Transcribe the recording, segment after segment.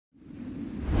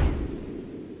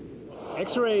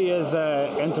Xray is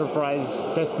an enterprise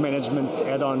test management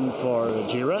add-on for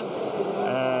Jira.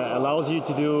 Allows you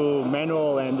to do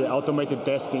manual and automated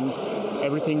testing,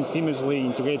 everything seamlessly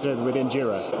integrated within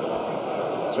Jira.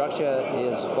 Structure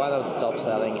is one of the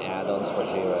top-selling add-ons for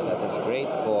Jira that is great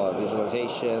for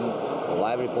visualization,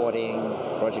 live reporting,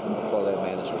 project and portfolio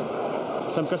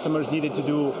management. Some customers needed to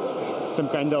do some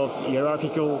kind of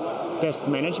hierarchical test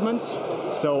management,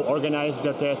 so organize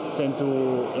their tests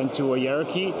into a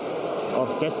hierarchy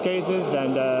of test cases,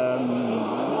 and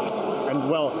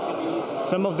well,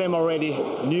 some of them already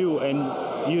knew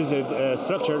and used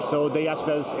Structure, so they asked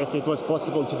us if it was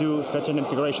possible to do such an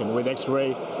integration with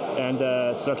Xray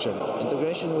and Structure.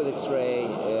 Integration with Xray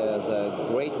is a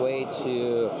great way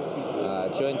to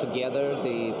join together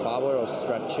the power of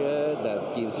Structure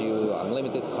that gives you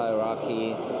unlimited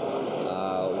hierarchy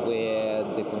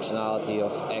with the functionality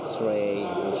of Xray,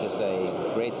 which is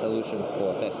a great solution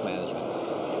for test management.